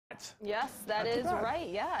that. Yes, that is right.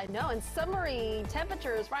 Yeah, I know. And summery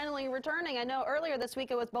temperatures finally returning. I know earlier this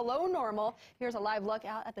week it was below normal. Here's a live look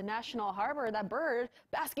out at the National Harbor. That bird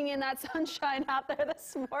basking in that sunshine out there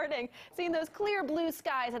this morning. Seeing those clear blue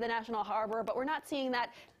skies at the National Harbor, but we're not seeing that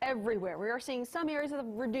everywhere. We are seeing some areas of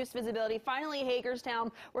reduced visibility. Finally,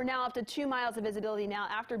 Hagerstown, we're now up to 2 miles of visibility now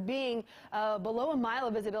after being below a mile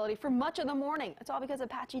of visibility for much of the morning. It's all because of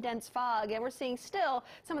patchy dense fog, and we're seeing still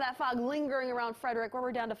some of that fog lingering around Frederick, where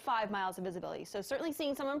we're down to 5 miles of visibility. So certainly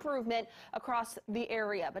seeing some improvement across the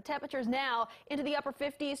area. But temperatures now into the upper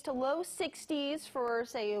 50s to low 60s for,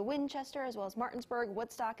 say, Winchester, as well as Martinsburg,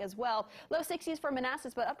 Woodstock as well. Low 60s for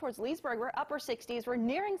Manassas, but up towards Leesburg, we're upper 60s. We're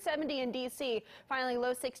nearing 70 in D.C. Finally,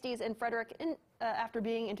 low 60s in Frederick, after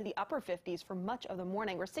being into the upper 50s for much of the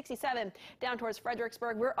morning. We're 67 down towards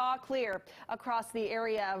Fredericksburg. We're all clear across the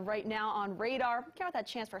area right now on radar. Got that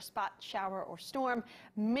chance for a spot shower or storm,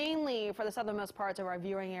 mainly for the southernmost parts of our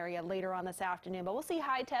viewing area later on this afternoon. But we'll see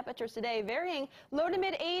high temperatures today varying low to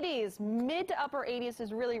mid 80s. Mid to upper 80s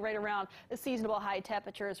is really right around the seasonable high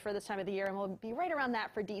temperatures for this time of the year, and we'll be right around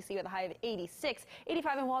that for D.C. with a high of 86,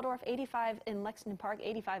 85 in Waldorf, 85 in Lexington Park,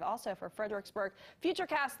 85 also for Fredericksburg.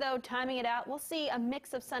 Futurecast, though, timing it out, we'll see a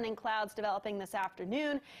mix of sun and clouds developing this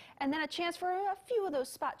afternoon, and then a chance for a few of those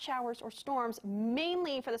spot showers or storms,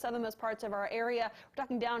 mainly for the southernmost parts of our area. We're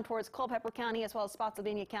talking down towards Culpeper County as well as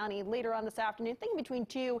Spotsylvania County later on this afternoon, thinking between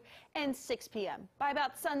 2 and 6 p.m. By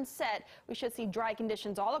about sunset, we should see dry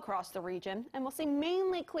conditions all across the region, and we'll see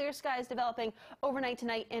mainly clear skies developing overnight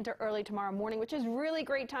tonight into early tomorrow morning, which is really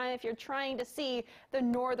great time if you're trying to see the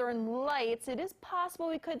northern lights. It is possible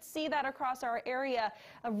we could see that across our area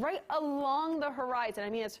right along the horizon. I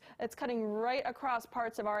mean, it's cutting right across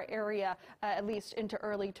parts of our area, at least into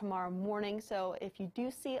early tomorrow morning. So if you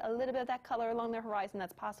do see a little bit of that color along the horizon,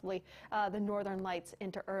 that's possibly the northern lights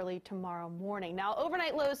into early tomorrow morning. Now,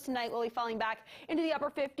 overnight lows tonight will be falling back into the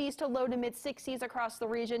upper 50s to low to mid 60s across the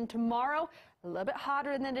region. Tomorrow, a little bit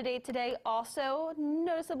hotter than the day today. Also,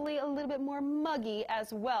 noticeably a little bit more muggy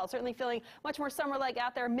as well. Certainly feeling much more summer-like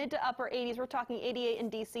out there. Mid to upper 80s. We're talking 88 in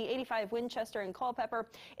D.C., 85 Winchester and Culpeper,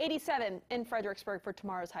 87 in Fredericksburg for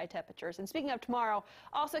tomorrow's high temperatures. And speaking of tomorrow,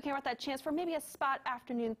 also came with that chance for maybe a spot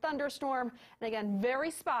afternoon thunderstorm. And again,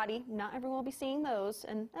 very spotty. Not everyone will be seeing those.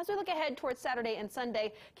 And as we look ahead towards Saturday and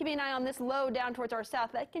Sunday, keeping an eye on this low down towards our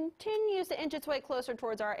south that continues to inch its way closer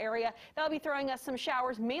towards our area. That'll be throwing us some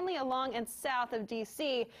showers mainly along and south of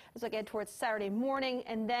D.C. as we get towards Saturday morning,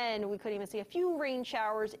 and then we could even see a few rain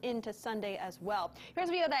showers into Sunday as well. Here's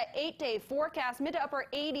a view of that 8-day forecast. Mid to upper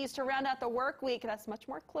 80s to round out the work week. That's much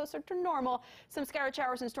more closer to normal. Some scattered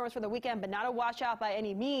showers and storms for the weekend, but not a washout by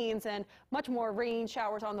any means, and much more rain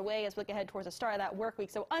showers on the way as we look ahead towards the start of that work week.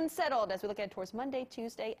 So unsettled as we look ahead towards Monday,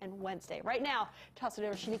 Tuesday, and Wednesday. Right now, toss it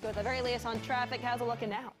over to Shanika with the very latest on traffic. How's it looking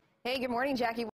now? Hey, good morning, Jackie.